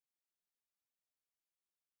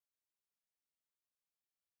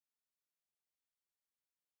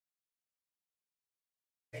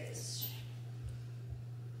Ow,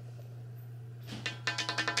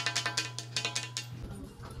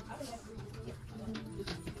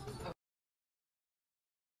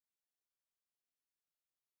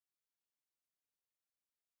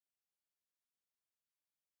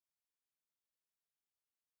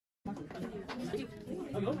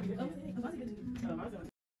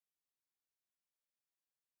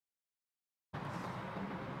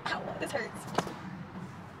 this hurts.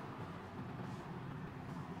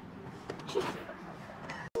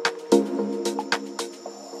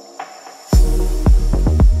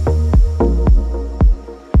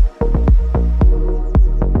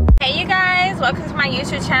 Hey you guys, welcome to my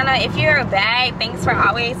YouTube channel. If you're back, thanks for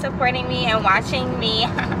always supporting me and watching me.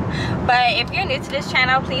 But if you're new to this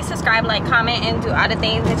channel, please subscribe, like, comment, and do all the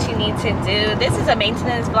things that you need to do. This is a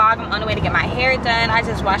maintenance vlog. I'm on the way to get my hair done. I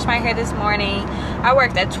just washed my hair this morning. I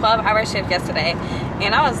worked a 12-hour shift yesterday,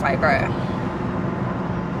 and I was like, bro,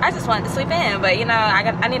 I just wanted to sleep in, but you know,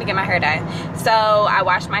 I need to get my hair done. So I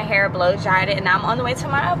washed my hair, blow dried it, and now I'm on the way to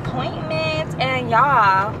my appointment. And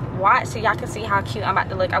y'all watch so y'all can see how cute I'm about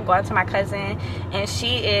to look. I'm going to my cousin, and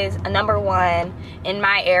she is #1 in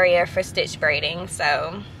my area for stitch braiding.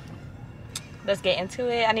 So let's get into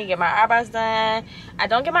it. I need to get my eyebrows done. I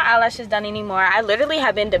don't get my eyelashes done anymore. I literally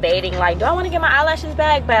have been debating, like, do I want to get my eyelashes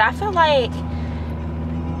back? But I feel like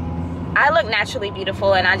I look naturally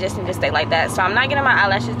beautiful and I just need to stay like that. So I'm not getting my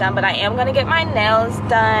eyelashes done, but I am going to get my nails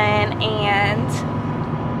done, and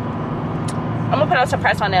I'm going to put on some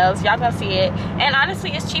press-on nails. Y'all going to see it. And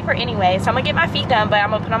honestly, it's cheaper anyway. So I'm going to get my feet done, but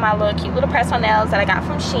I'm going to put on my little cute little press-on nails that I got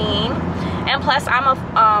from Shein. And plus, I'm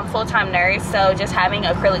a full-time nurse, so just having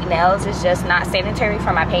acrylic nails is just not sanitary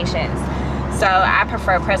for my patients. So I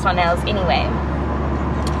prefer press-on nails anyway.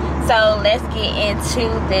 So let's get into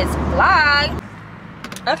this vlog.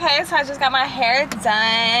 Okay, so I just got my hair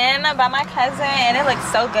done by my cousin, and it looks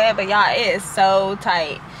so good, but y'all, it is so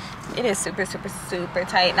tight. It is super, super, super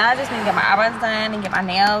tight. Now I just need to get my eyebrows done and get my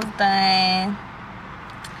nails done.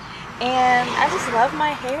 And I just love my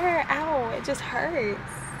hair. Ow, it just hurts.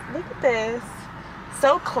 Look at this.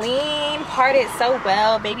 So clean, parted so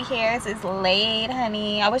well. Baby hairs is laid,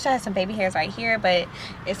 honey. I wish I had some baby hairs right here, but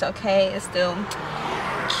it's okay. It's still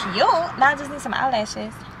cute. Now I just need some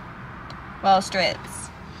eyelashes. Well, strips.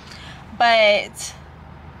 But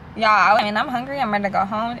y'all, I mean, I'm hungry. I'm ready to go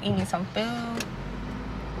home, eat me some food.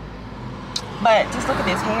 But just look at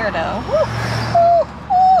this hair though. Woo, woo,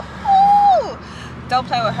 woo, woo. Don't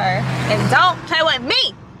play with her, and don't play with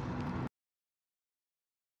me.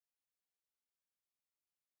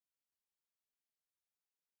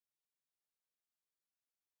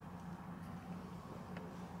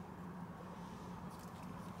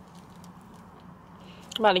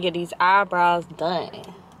 I'm about to get these eyebrows done.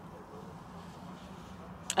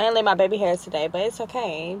 I didn't lay my baby hairs today, but it's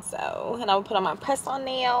okay. So, and I'm gonna put on my press-on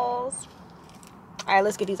nails. All right,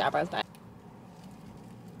 let's get these eyebrows done.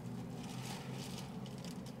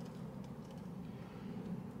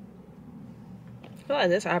 I feel like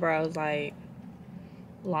this eyebrow is like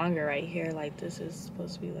longer right here. Like this is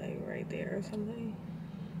supposed to be like right there or something.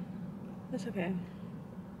 That's okay.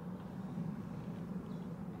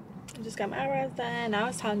 I just got my eyebrows done. Now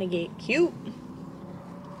it's time to get cute.